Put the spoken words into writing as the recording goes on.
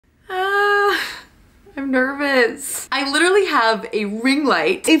this. I literally have a ring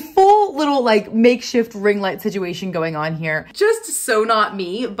light, a full little like makeshift ring light situation going on here. Just so not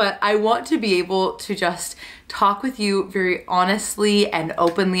me, but I want to be able to just talk with you very honestly and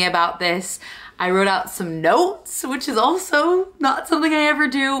openly about this. I wrote out some notes, which is also not something I ever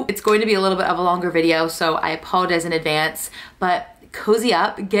do. It's going to be a little bit of a longer video, so I apologize in advance, but cozy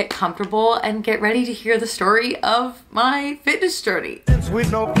up, get comfortable, and get ready to hear the story of my fitness journey. Since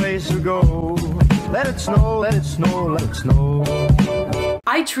we've no place to go, let it snow, let it snow, let it snow.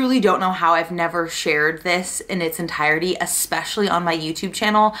 I truly don't know how I've never shared this in its entirety, especially on my YouTube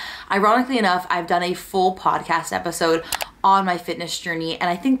channel. Ironically enough, I've done a full podcast episode on my fitness journey, and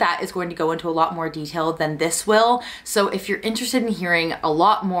I think that is going to go into a lot more detail than this will. So if you're interested in hearing a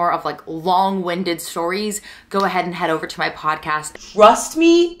lot more of like long-winded stories, go ahead and head over to my podcast. Trust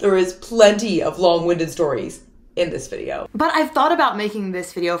me, there is plenty of long-winded stories in this video. But I've thought about making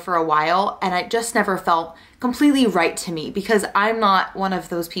this video for a while, and it just never felt completely right to me because I'm not one of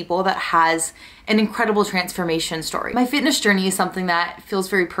those people that has an incredible transformation story. My fitness journey is something that feels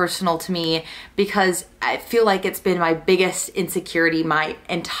very personal to me because I feel like it's been my biggest insecurity my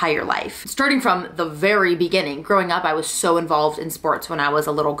entire life. Starting from the very beginning, growing up, I was so involved in sports when I was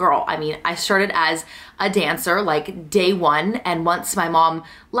a little girl. I mean, I started as a dancer like day one, and once my mom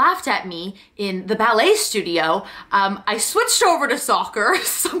laughed at me in the ballet studio, I switched over to soccer,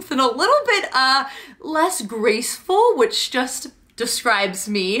 something a little bit less graceful, which just describes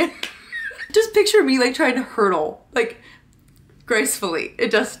me. Just picture me like trying to hurdle, like gracefully.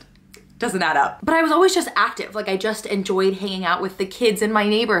 It just doesn't add up. But I was always just active. Like I just enjoyed hanging out with the kids in my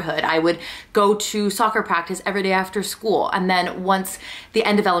neighborhood. I would go to soccer practice every day after school. And then once the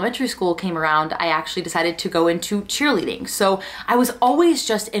end of elementary school came around, I actually decided to go into cheerleading. So I was always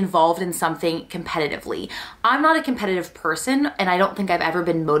just involved in something competitively. I'm not a competitive person, and I don't think I've ever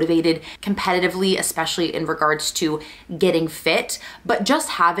been motivated competitively, especially in regards to getting fit, but just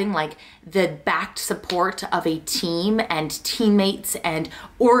having like the backed support of a team and teammates and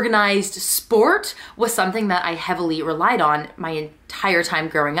organized sport was something that I heavily relied on my entire time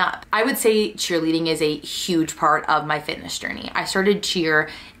growing up. I would say cheerleading is a huge part of my fitness journey. I started cheer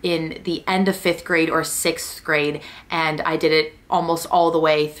in the end of 5th grade or 6th grade, and I did it almost all the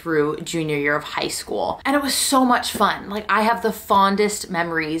way through junior year of high school. And it was so much fun. Like I have the fondest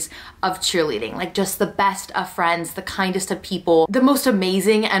memories of cheerleading, like just the best of friends, the kindest of people, the most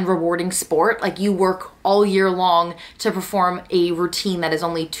amazing and rewarding sport. Like you work all year long to perform a routine that is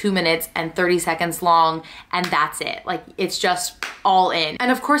only 2 minutes and 30 seconds long, and that's it. Like it's just all in.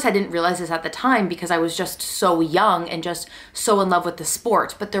 And of course I didn't realize this at the time because I was just so young and just so in love with the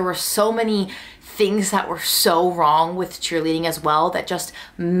sport, but there were so many things that were so wrong with cheerleading as well that just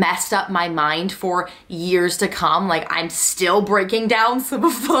messed up my mind for years to come. Like I'm still breaking down some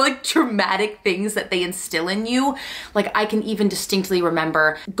of the like traumatic things that they instill in you. Like I can even distinctly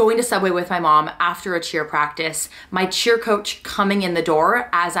remember going to Subway with my mom after a cheer practice, my cheer coach coming in the door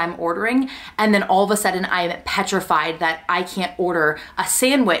as I'm ordering, and then all of a sudden I'm petrified that I can't order a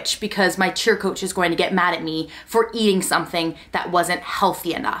sandwich because my cheer coach is going to get mad at me for eating something that wasn't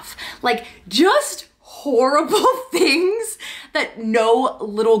healthy enough. Like just horrible things that no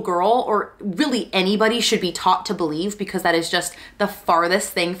little girl or really anybody should be taught to believe, because that is just the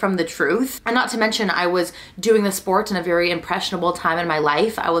farthest thing from the truth. And not to mention, I was doing the sport in a very impressionable time in my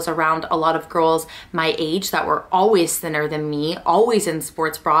life. I was around a lot of girls my age that were always thinner than me, always in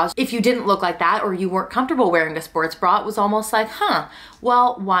sports bras. If you didn't look like that or you weren't comfortable wearing a sports bra, it was almost like,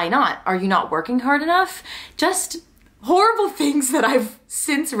 well, why not? Are you not working hard enough? Just horrible things that I've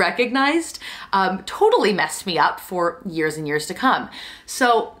since recognized totally messed me up for years and years to come.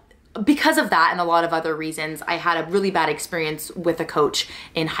 So because of that and a lot of other reasons, I had a really bad experience with a coach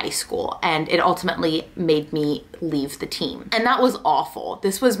in high school, and it ultimately made me leave the team. And that was awful.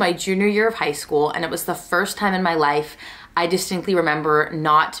 This was my junior year of high school, and it was the first time in my life I distinctly remember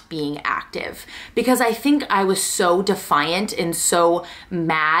not being active because I think I was so defiant and so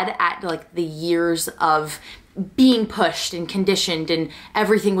mad at like the years of being pushed and conditioned, and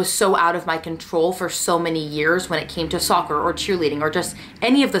everything was so out of my control for so many years when it came to soccer or cheerleading or just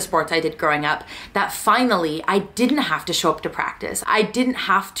any of the sports I did growing up, that finally I didn't have to show up to practice. I didn't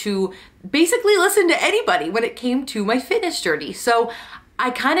have to basically listen to anybody when it came to my fitness journey. So I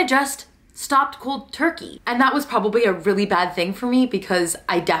kind of just stopped cold turkey. And that was probably a really bad thing for me because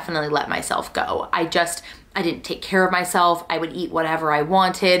I definitely let myself go. I didn't take care of myself. I would eat whatever I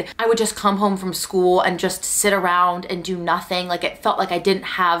wanted. I would just come home from school and just sit around and do nothing. Like it felt like I didn't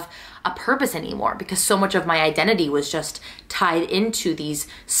have a purpose anymore because so much of my identity was just tied into these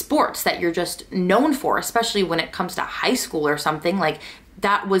sports that you're just known for, especially when it comes to high school or something. Like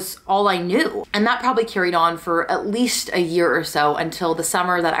that was all I knew. And that probably carried on for at least a year or so until the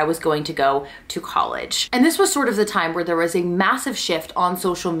summer that I was going to go to college. And this was sort of the time where there was a massive shift on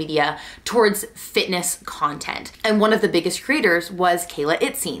social media towards fitness content. And one of the biggest creators was Kayla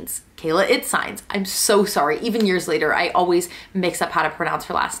Itsines. I'm so sorry. Even years later, I always mix up how to pronounce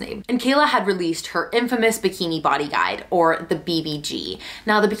her last name. And Kayla had released her infamous Bikini Body Guide, or the BBG.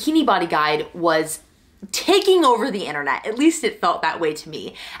 Now, the Bikini Body Guide was taking over the internet. At least it felt that way to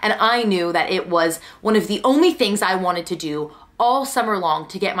me. And I knew that it was one of the only things I wanted to do all summer long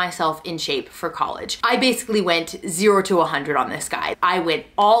to get myself in shape for college. I basically went 0 to 100 on this guide. I went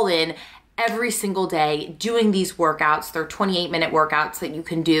all in every single day doing these workouts. They're 28-minute workouts that you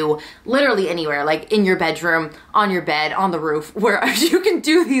can do literally anywhere, like in your bedroom, on your bed, on the roof, where you can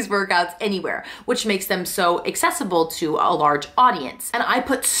do these workouts anywhere, which makes them so accessible to a large audience. And I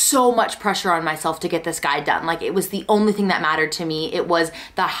put so much pressure on myself to get this guide done. Like, it was the only thing that mattered to me. It was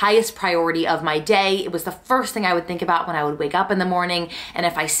the highest priority of my day. It was the first thing I would think about when I would wake up in the morning. And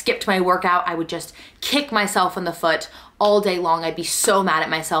if I skipped my workout, I would just kick myself in the foot all day long. I'd be so mad at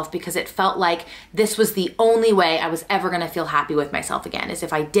myself because it felt like this was the only way I was ever gonna feel happy with myself again, is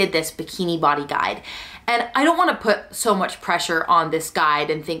if I did this Bikini Body Guide. And I don't wanna put so much pressure on this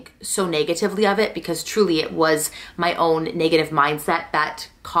guide and think so negatively of it, because truly it was my own negative mindset that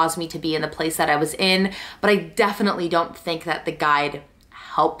caused me to be in the place that I was in. But I definitely don't think that the guide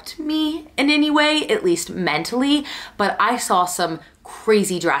helped me in any way, at least mentally, but I saw some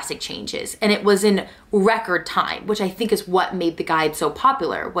crazy drastic changes, and it was in record time, which I think is what made the guide so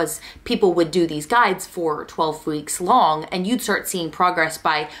popular. Was people would do these guides for 12 weeks long, and you'd start seeing progress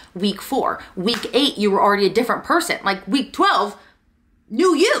by week 4. Week 8, you were already a different person. Like, week 12,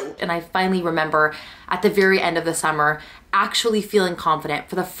 new you. And I finally remember at the very end of the summer actually feeling confident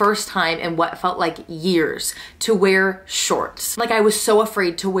for the first time in what felt like years to wear shorts. Like, I was so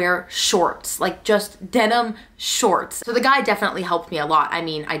afraid to wear shorts, like just denim shorts. So the guide definitely helped me a lot. I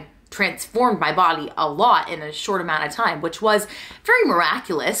mean, I transformed my body a lot in a short amount of time, which was very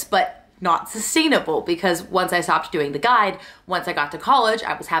miraculous, but not sustainable, because once I stopped doing the guide, once I got to college,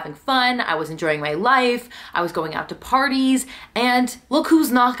 I was having fun, I was enjoying my life, I was going out to parties, and look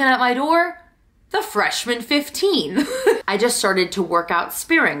who's knocking at my door? The freshman 15. I just started to work out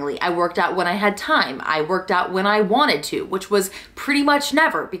sparingly. I worked out when I had time. I worked out when I wanted to, which was pretty much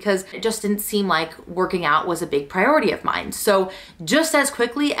never, because it just didn't seem like working out was a big priority of mine. So just as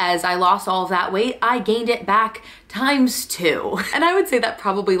quickly as I lost all of that weight, I gained it back ×2. And I would say that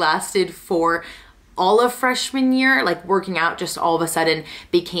probably lasted for all of freshman year. Like, working out just all of a sudden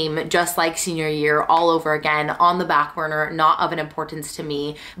became just like senior year all over again, on the back burner, not of an importance to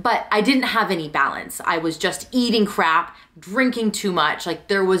me. But I didn't have any balance. I was just eating crap, drinking too much. Like,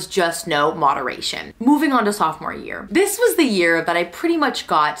 there was just no moderation. Moving on to sophomore year. This was the year that I pretty much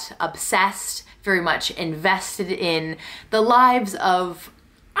got obsessed, very much invested in the lives of,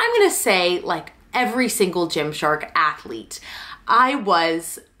 I'm gonna say, like, every single Gymshark athlete. I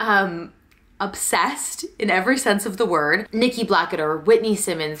was obsessed in every sense of the word. Nikki Blackadder, Whitney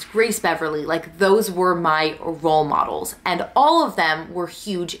Simmons, Grace Beverly, like, those were my role models, and all of them were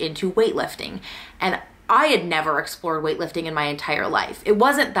huge into weightlifting. And I had never explored weightlifting in my entire life. It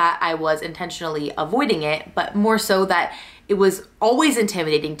wasn't that I was intentionally avoiding it, but more so that it was always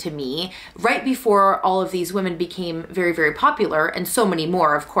intimidating to me. Right before all of these women became very, very popular, and so many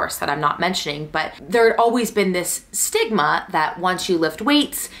more, of course, that I'm not mentioning, but there had always been this stigma that once you lift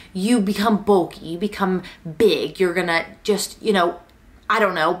weights, you become bulky, you become big, you're gonna just, you know, I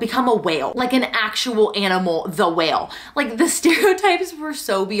don't know, become a whale, like an actual animal, the whale. Like, the stereotypes were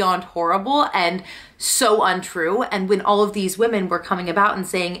so beyond horrible and so untrue. And when all of these women were coming about and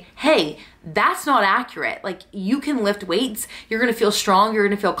saying, hey, that's not accurate. Like, you can lift weights, you're gonna feel strong, you're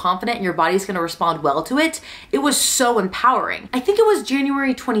gonna feel confident, and your body's gonna respond well to it. It was so empowering. I think it was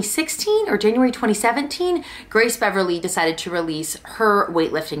January 2016 or January 2017, Grace Beverly decided to release her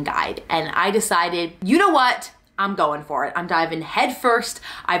weightlifting guide. And I decided, you know what? I'm going for it. I'm diving head first.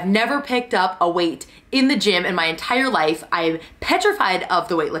 I've never picked up a weight in the gym in my entire life. I'm petrified of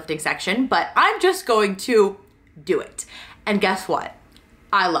the weightlifting section, but I'm just going to do it. And guess what?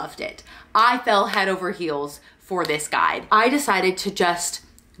 I loved it. I fell head over heels for this guide. I decided to just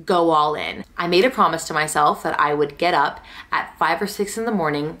go all in. I made a promise to myself that I would get up at 5 or 6 in the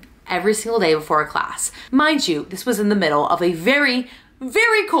morning every single day before a class. Mind you, this was in the middle of a very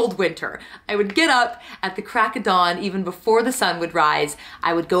very cold winter, I would get up at the crack of dawn, even before the sun would rise.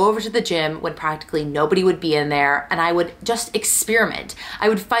 I would go over to the gym when practically nobody would be in there, and I would just experiment. I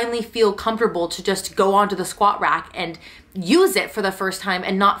would finally feel comfortable to just go onto the squat rack and use it for the first time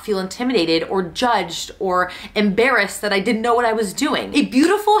and not feel intimidated or judged or embarrassed that I didn't know what I was doing. A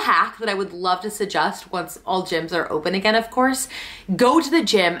beautiful hack that I would love to suggest once all gyms are open again, of course, go to the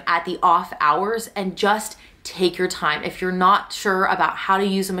gym at the off hours and just take your time. If you're not sure about how to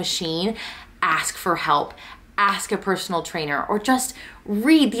use a machine, ask for help. Ask a personal trainer or just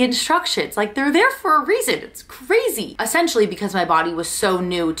read the instructions. Like, they're there for a reason. It's crazy. Essentially, because my body was so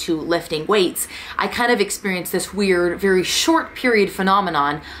new to lifting weights, I kind of experienced this weird, very short period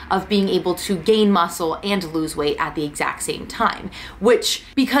phenomenon of being able to gain muscle and lose weight at the exact same time, which,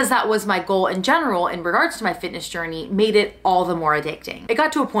 because that was my goal in general in regards to my fitness journey, made it all the more addicting. It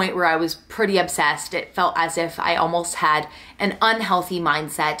got to a point where I was pretty obsessed. It felt as if I almost had an unhealthy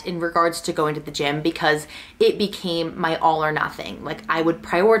mindset in regards to going to the gym because it became my all or nothing. Like, I would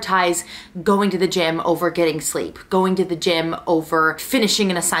prioritize going to the gym over getting sleep, going to the gym over finishing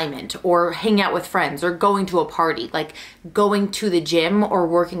an assignment or hanging out with friends or going to a party. Like, going to the gym or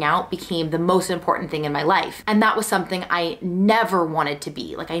working out became the most important thing in my life. And that was something I never wanted to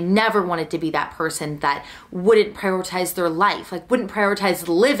be. Like, I never wanted to be that person that wouldn't prioritize their life, like wouldn't prioritize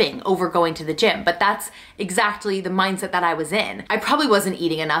living over going to the gym. But that's exactly the mindset that I was in. I probably wasn't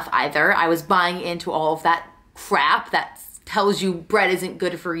eating enough either. I was buying into all of that crap that tells you bread isn't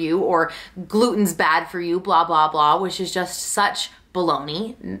good for you or gluten's bad for you, blah, blah, blah, which is just such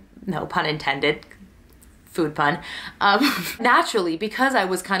baloney. No pun intended. Food pun. Naturally, because I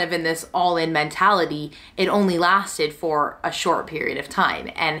was kind of in this all-in mentality, it only lasted for a short period of time.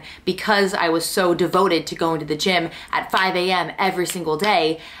 And because I was so devoted to going to the gym at 5 a.m. every single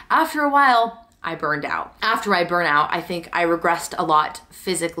day, after a while, I burned out. After I burn out, I think I regressed a lot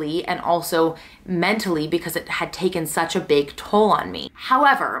physically and also mentally because it had taken such a big toll on me.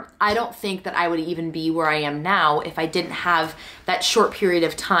 However, I don't think that I would even be where I am now if I didn't have that short period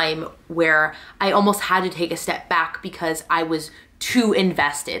of time where I almost had to take a step back because I was too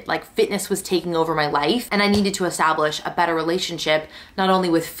invested. Like, fitness was taking over my life and I needed to establish a better relationship, not only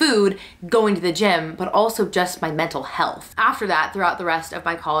with food, going to the gym, but also just my mental health. After that, throughout the rest of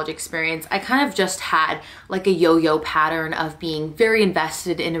my college experience, I kind of just had like a yo-yo pattern of being very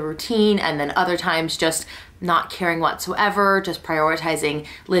invested in a routine and then other times just not caring whatsoever, just prioritizing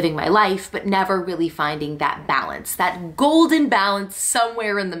living my life, but never really finding that balance, that golden balance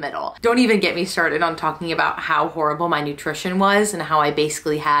somewhere in the middle. Don't even get me started on talking about how horrible my nutrition was and how I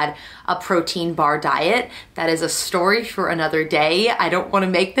basically had a protein bar diet. That is a story for another day. I don't want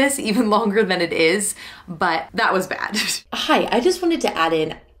to make this even longer than it is, but that was bad. Hi, I just wanted to add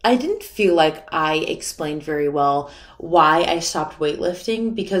in, I didn't feel like I explained very well why I stopped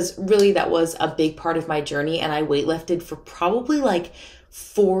weightlifting, because really that was a big part of my journey, and I weightlifted for probably like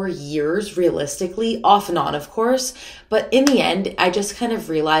 4 years realistically, off and on, of course. But in the end, I just kind of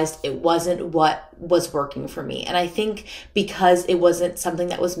realized it wasn't what was working for me. And I think because it wasn't something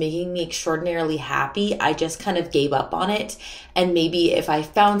that was making me extraordinarily happy, I just kind of gave up on it. And maybe if I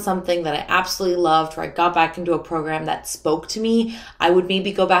found something that I absolutely loved, or I got back into a program that spoke to me, I would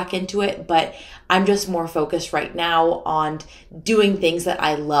maybe go back into it. But I'm just more focused right now on doing things that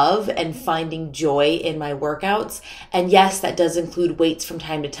I love and finding joy in my workouts. And yes, that does include weights from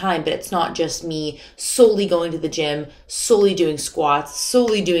time to time, but it's not just me solely going to the gym, solely doing squats,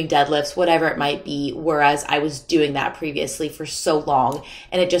 solely doing deadlifts, whatever it might be. Whereas I was doing that previously for so long,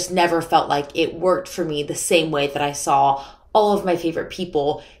 and it just never felt like it worked for me the same way that I saw all of my favorite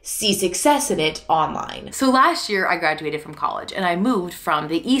people see success in it online. So last year I graduated from college and I moved from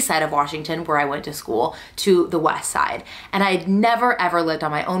the east side of Washington, where I went to school, to the west side. And I had never ever lived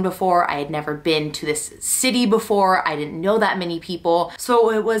on my own before. I had never been to this city before. I didn't know that many people. So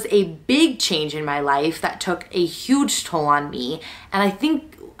it was a big change in my life that took a huge toll on me. And I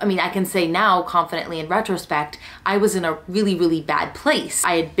can say now confidently in retrospect, I was in a really, really bad place.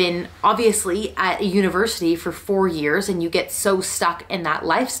 I had been obviously at a university for 4 years, and you get so stuck in that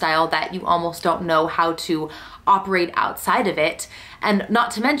lifestyle that you almost don't know how to operate outside of it. And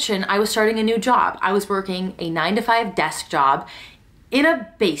not to mention, I was starting a new job. I was working a 9-to-5 desk job in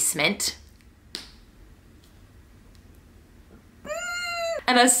a basement.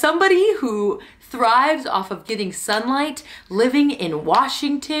 And as somebody who thrives off of getting sunlight, living in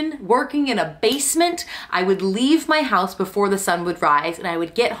Washington, working in a basement, I would leave my house before the sun would rise and I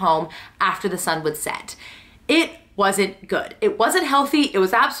would get home after the sun would set. It wasn't good. It wasn't healthy. It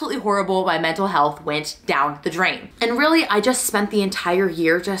was absolutely horrible. My mental health went down the drain. And really, I just spent the entire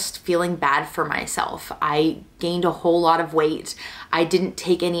year just feeling bad for myself. I gained a whole lot of weight. I didn't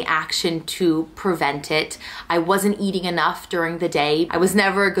take any action to prevent it. I wasn't eating enough during the day. I was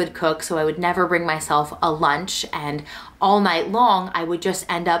never a good cook, so I would never bring myself a lunch, and all night long, I would just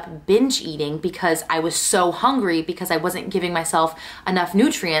end up binge eating because I was so hungry because I wasn't giving myself enough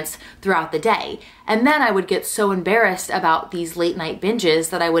nutrients throughout the day. And then I would get so embarrassed about these late night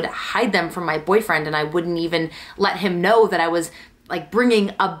binges that I would hide them from my boyfriend, and I wouldn't even let him know that I was like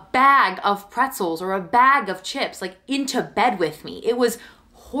bringing a bag of pretzels or a bag of chips like into bed with me. It was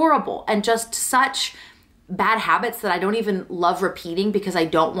horrible and just such bad habits that I don't even love repeating because I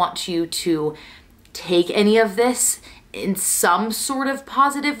don't want you to take any of this in some sort of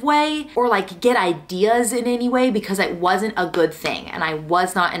positive way or like get ideas in any way, because it wasn't a good thing and I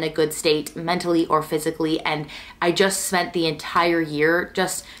was not in a good state mentally or physically, and I just spent the entire year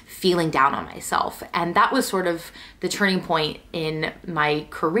just feeling down on myself. And that was sort of the turning point in my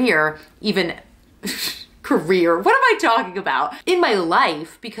career, even career, what am I talking about? In my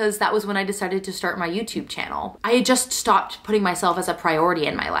life, because that was when I decided to start my YouTube channel. I had just stopped putting myself as a priority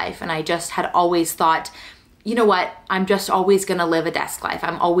in my life, and I just had always thought, you know what, I'm just always gonna live a desk life.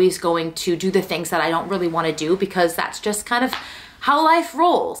 I'm always going to do the things that I don't really wanna do because that's just kind of how life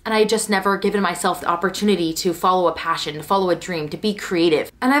rolls. And I just never given myself the opportunity to follow a passion, to follow a dream, to be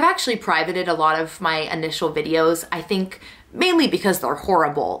creative. And I've actually privated a lot of my initial videos, I think mainly because they're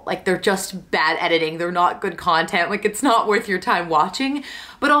horrible. Like they're just bad editing, they're not good content, like it's not worth your time watching,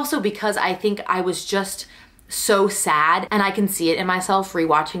 but also because I think I was just so sad, and I can see it in myself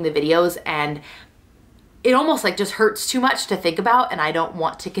rewatching the videos, and it almost like just hurts too much to think about, and I don't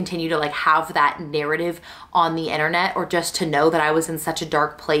want to continue to like have that narrative on the internet, or just to know that I was in such a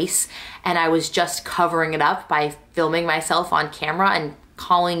dark place and I was just covering it up by filming myself on camera and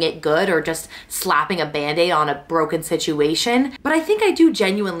calling it good, or just slapping a band-aid on a broken situation. But I think I do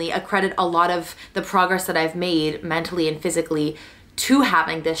genuinely accredit a lot of the progress that I've made mentally and physically to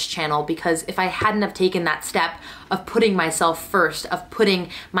having this channel, because if I hadn't have taken that step of putting myself first, of putting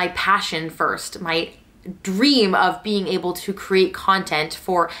my passion first, my dream of being able to create content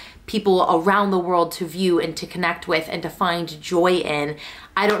for people around the world to view and to connect with and to find joy in,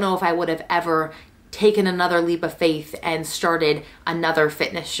 I don't know if I would have ever taken another leap of faith and started another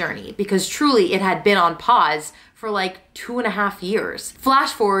fitness journey, because truly it had been on pause for like 2.5 years.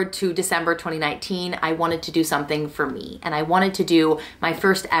 Flash forward to December 2019, I wanted to do something for me, and I wanted to do my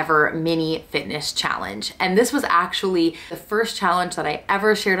first ever mini fitness challenge. And this was actually the first challenge that I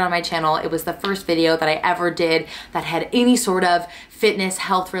ever shared on my channel. It was the first video that I ever did that had any sort of fitness,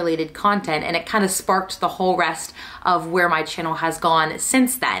 health related content, and it kind of sparked the whole rest of where my channel has gone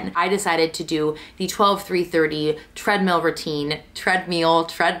since then. I decided to do the 12-3-30 treadmill routine,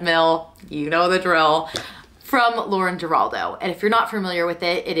 treadmill, you know the drill, from Lauren Giraldo. And if you're not familiar with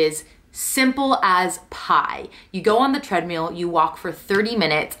it, it is simple as pie. You go on the treadmill, you walk for 30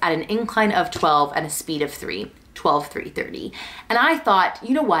 minutes at an incline of 12 and a speed of 3, 12-3-30. And I thought,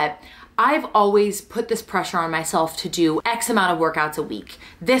 you know what? I've always put this pressure on myself to do X amount of workouts a week.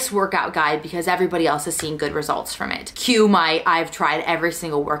 This workout guide, because everybody else is seeing good results from it. Cue my I've tried every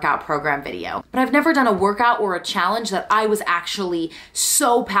single workout program video. But I've never done a workout or a challenge that I was actually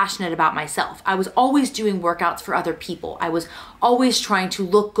so passionate about myself. I was always doing workouts for other people. I was always trying to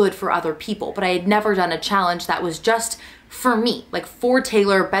look good for other people, but I had never done a challenge that was just for me, like for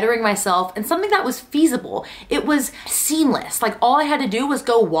Taylor, bettering myself, and something that was feasible. It was seamless. Like all I had to do was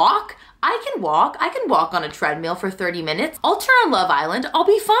go walk. I can walk on a treadmill for 30 minutes. I'll turn on Love Island, I'll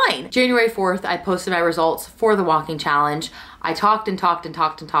be fine. January 4th, I posted my results for the walking challenge. I talked and talked and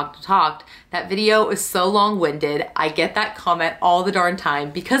talked and talked and talked. That video is so long-winded. I get that comment all the darn time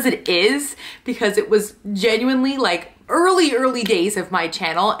because it was genuinely like early days of my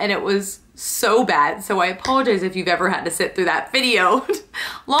channel, and it was so bad. So I apologize if you've ever had to sit through that video.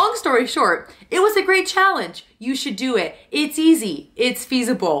 Long story short, it was a great challenge. You should do it. It's easy. It's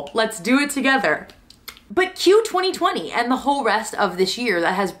feasible. Let's do it together. But cue 2020 and the whole rest of this year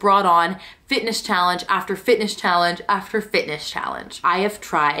that has brought on fitness challenge after fitness challenge after fitness challenge. I have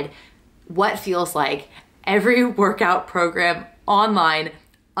tried what feels like every workout program online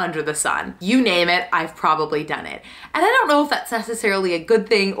under the sun. You name it, I've probably done it. And I don't know if that's necessarily a good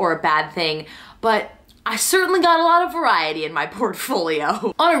thing or a bad thing, but I certainly got a lot of variety in my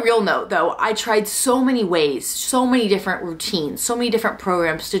portfolio. On a real note though, I tried so many ways, so many different routines, so many different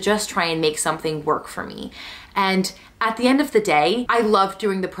programs to just try and make something work for me. And at the end of the day, I loved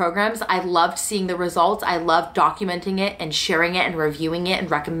doing the programs. I loved seeing the results. I loved documenting it and sharing it and reviewing it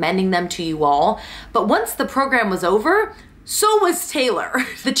and recommending them to you all. But once the program was over, So was Taylor.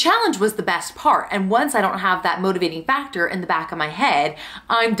 The challenge was the best part. And once I don't have that motivating factor in the back of my head,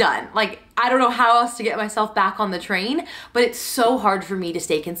 I'm done. Like, I don't know how else to get myself back on the train, but it's so hard for me to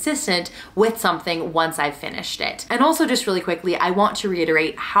stay consistent with something once I've finished it. And also, just really quickly, I want to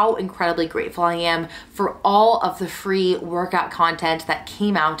reiterate how incredibly grateful I am for all of the free workout content that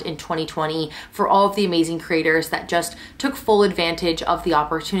came out in 2020, for all of the amazing creators that just took full advantage of the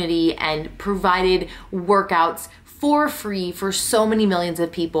opportunity and provided workouts for free for so many millions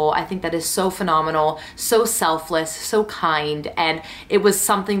of people. I think that is so phenomenal, so selfless, so kind, and it was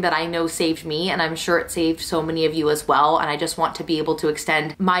something that I know saved me, and I'm sure it saved so many of you as well. And I just want to be able to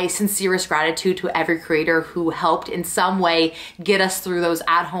extend my sincerest gratitude to every creator who helped in some way get us through those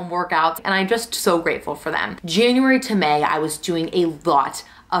at-home workouts, and I'm just so grateful for them. January to May, I was doing a lot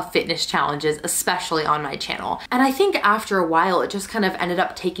of fitness challenges, especially on my channel. And I think after a while, it just kind of ended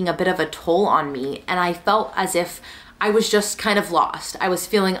up taking a bit of a toll on me. And I felt as if I was just kind of lost. I was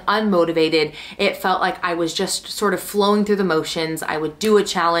feeling unmotivated. It felt like I was just sort of flowing through the motions. I would do a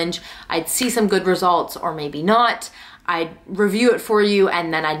challenge, I'd see some good results or maybe not. I'd review it for you,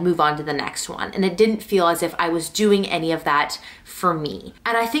 and then I'd move on to the next one. And it didn't feel as if I was doing any of that for me.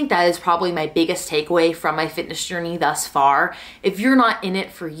 And I think that is probably my biggest takeaway from my fitness journey thus far. If you're not in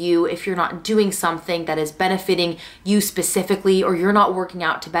it for you, if you're not doing something that is benefiting you specifically, or you're not working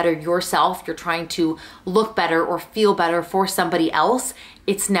out to better yourself, you're trying to look better or feel better for somebody else,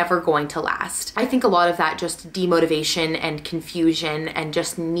 it's never going to last. I think a lot of that just demotivation and confusion and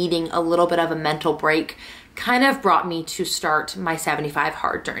just needing a little bit of a mental break kind of brought me to start my 75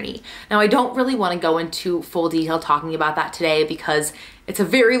 hard journey. Now, I don't really want to go into full detail talking about that today because it's a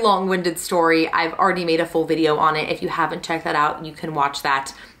very long-winded story. I've already made a full video on it. If you haven't checked that out, you can watch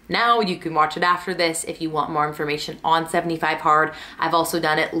that now. You can watch it after this if you want more information on 75 hard. I've also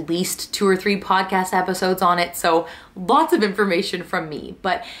done at least 2 or 3 podcast episodes on it, so lots of information from me.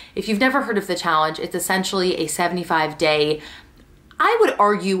 But if you've never heard of the challenge, it's essentially a 75-day, I would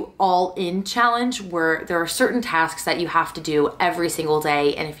argue, all-in challenge where there are certain tasks that you have to do every single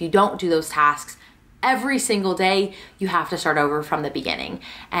day. And if you don't do those tasks every single day, you have to start over from the beginning.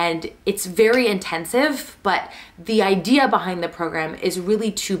 And it's very intensive, but the idea behind the program is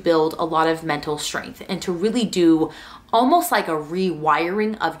really to build a lot of mental strength and to really do almost like a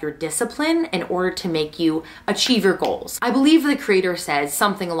rewiring of your discipline in order to make you achieve your goals. I believe the creator says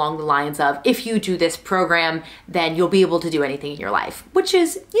something along the lines of, if you do this program, then you'll be able to do anything in your life, which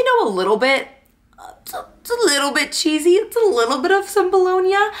is, you know, a little bit cheesy. It's a little bit of some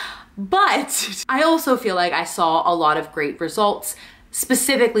bologna, but I also feel like I saw a lot of great results,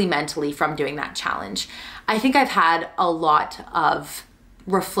 specifically mentally, from doing that challenge. I think I've had a lot of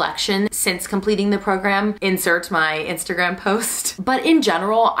reflection since completing the program, insert my Instagram post. But in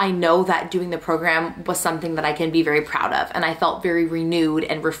general, I know that doing the program was something that I can be very proud of, and I felt very renewed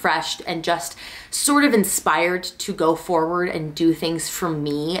and refreshed and just sort of inspired to go forward and do things for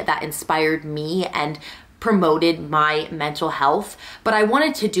me that inspired me and promoted my mental health. But I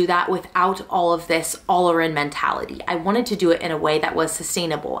wanted to do that without all of this all-or-in mentality. I wanted to do it in a way that was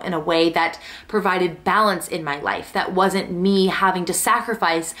sustainable, in a way that provided balance in my life, that wasn't me having to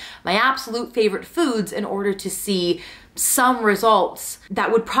sacrifice my absolute favorite foods in order to see some results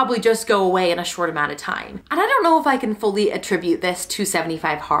that would probably just go away in a short amount of time. And I don't know if I can fully attribute this to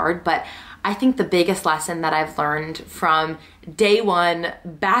 75 hard, but I think the biggest lesson that I've learned from day one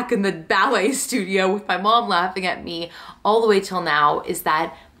back in the ballet studio with my mom laughing at me all the way till now is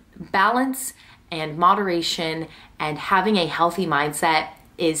that balance and moderation and having a healthy mindset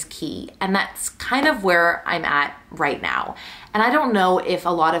is key. And that's kind of where I'm at right now. And I don't know if a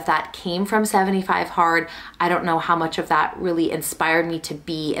lot of that came from 75 hard. I don't know how much of that really inspired me to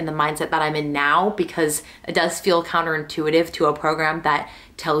be in the mindset that I'm in now, because it does feel counterintuitive to a program that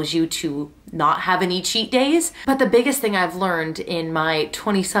tells you to not have any cheat days. But the biggest thing I've learned in my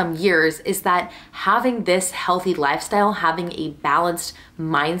 20-some years is that having this healthy lifestyle, having a balanced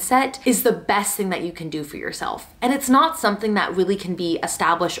mindset, is the best thing that you can do for yourself. And it's not something that really can be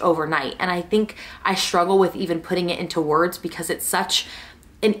established overnight. And I think I struggle with even putting it into words because it's such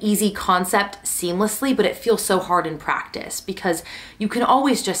an easy concept seamlessly, but it feels so hard in practice because you can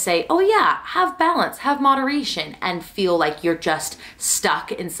always just say, oh yeah, have balance, have moderation, and feel like you're just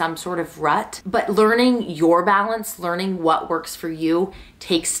stuck in some sort of rut. But learning your balance, learning what works for you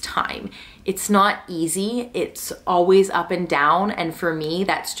takes time. It's not easy. It's always up and down. And for me,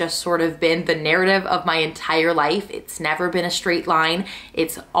 that's just sort of been the narrative of my entire life. It's never been a straight line.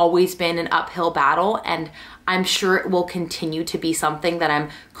 It's always been an uphill battle. And I'm sure it will continue to be something that I'm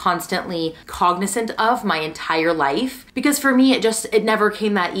constantly cognizant of my entire life. Because for me, it never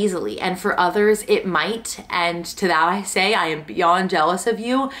came that easily. And for others, it might. And to that I say, I am beyond jealous of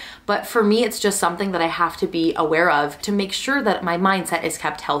you. But for me, it's just something that I have to be aware of to make sure that my mindset is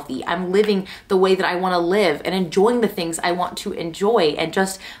kept healthy. I'm living the way that I want to live and enjoying the things I want to enjoy and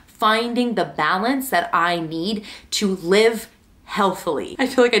just finding the balance that I need to live healthily. I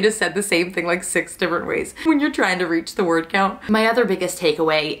feel like I just said the same thing like 6 different ways when you're trying to reach the word count. My other biggest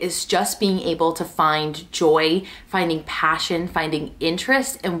takeaway is just being able to find joy, finding passion, finding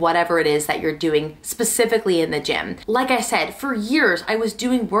interest in whatever it is that you're doing specifically in the gym. Like I said, for years, I was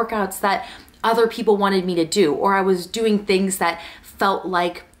doing workouts that other people wanted me to do, or I was doing things that felt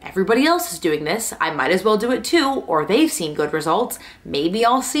like everybody else is doing this, I might as well do it too, or they've seen good results, maybe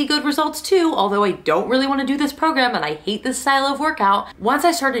I'll see good results too, although I don't really want to do this program and I hate this style of workout. Once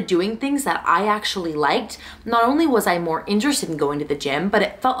I started doing things that I actually liked, not only was I more interested in going to the gym, but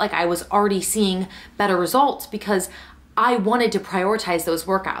it felt like I was already seeing better results because I wanted to prioritize those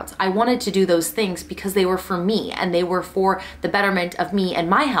workouts. I wanted to do those things because they were for me and they were for the betterment of me and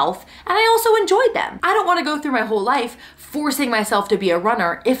my health, and I also enjoyed them. I don't want to go through my whole life forcing myself to be a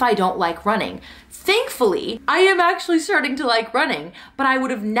runner if I don't like running. Thankfully, I am actually starting to like running, but I would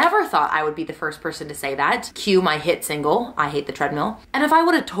have never thought I would be the first person to say that. Cue my hit single, I Hate the Treadmill. And if I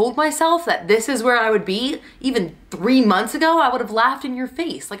would have told myself that this is where I would be even 3 months ago, I would have laughed in your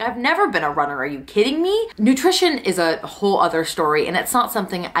face. Like, I've never been a runner, are you kidding me? Nutrition is a whole other story, and it's not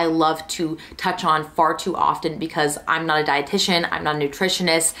something I love to touch on far too often because I'm not a dietitian, I'm not a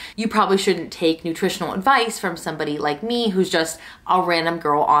nutritionist. You probably shouldn't take nutritional advice from somebody like me who's just a random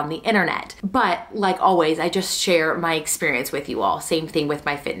girl on the internet. But like always, I just share my experience with you all. Same thing with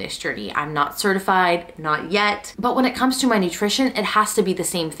my fitness journey. I'm not certified, not yet. But when it comes to my nutrition, it has to be the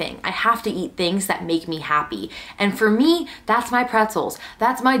same thing. I have to eat things that make me happy. And for me, that's my pretzels,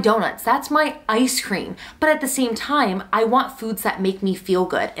 that's my donuts, that's my ice cream. But at the same time, I want foods that make me feel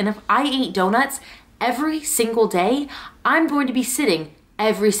good. And if I ate donuts every single day, I'm going to be sitting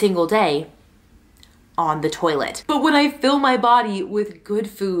every single day on the toilet. But when I fill my body with good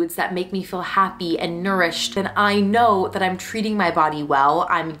foods that make me feel happy and nourished, then I know that I'm treating my body well,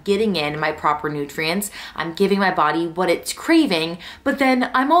 I'm getting in my proper nutrients, I'm giving my body what it's craving, but then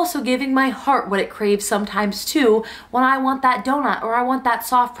I'm also giving my heart what it craves sometimes too when I want that donut or I want that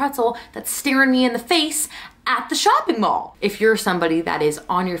soft pretzel that's staring me in the face at the shopping mall. If you're somebody that is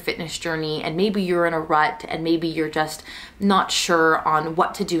on your fitness journey and maybe you're in a rut and maybe you're just not sure on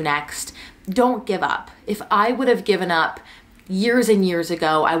what to do next, don't give up. If I would have given up years and years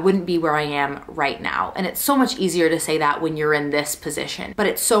ago, I wouldn't be where I am right now. And it's so much easier to say that when you're in this position, but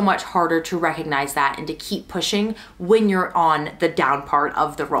it's so much harder to recognize that and to keep pushing when you're on the down part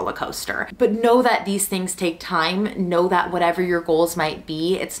of the roller coaster. But know that these things take time. Know that whatever your goals might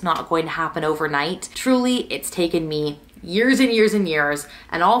be, it's not going to happen overnight. Truly, it's taken me years and years and years,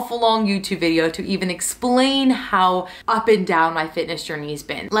 an awful long YouTube video to even explain how up and down my fitness journey has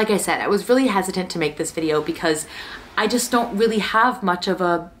been. Like I said, I was really hesitant to make this video because I just don't really have much of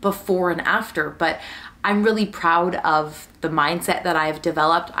a before and after, but I'm really proud of the mindset that I've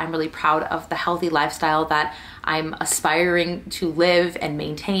developed. I'm really proud of the healthy lifestyle that I'm aspiring to live and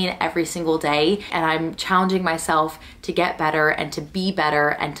maintain every single day. And I'm challenging myself to get better and to be better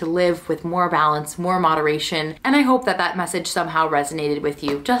and to live with more balance, more moderation. And I hope that that message somehow resonated with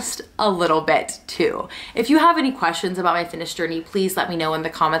you just a little bit too. If you have any questions about my fitness journey, please let me know in the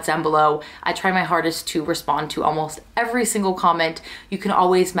comments down below. I try my hardest to respond to almost every single comment. You can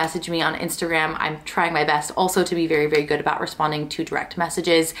always message me on Instagram. I'm trying my best also to be very, very good about responding to direct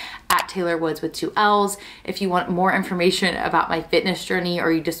messages at Taylor Woods with 2 L's. If you want more information about my fitness journey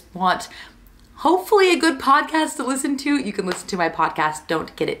or you just want hopefully a good podcast to listen to, you can listen to my podcast,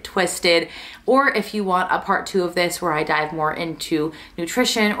 Don't Get It Twisted. Or if you want a part 2 of this where I dive more into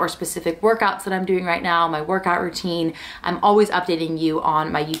nutrition or specific workouts that I'm doing right now, my workout routine, I'm always updating you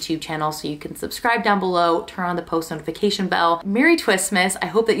on my YouTube channel, so you can subscribe down below, turn on the post notification bell. Merry Twistmas. I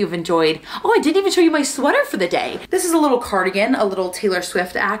hope that you've enjoyed. Oh, I didn't even show you my sweater for the day. This is a little cardigan, a little Taylor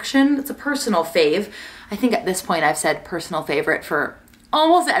Swift action. It's a personal fave. I think at this point I've said personal favorite for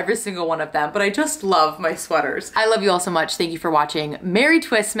almost every single one of them, but I just love my sweaters. I love you all so much. Thank you for watching. Merry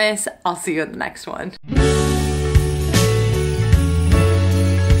Twistmas. I'll see you in the next one.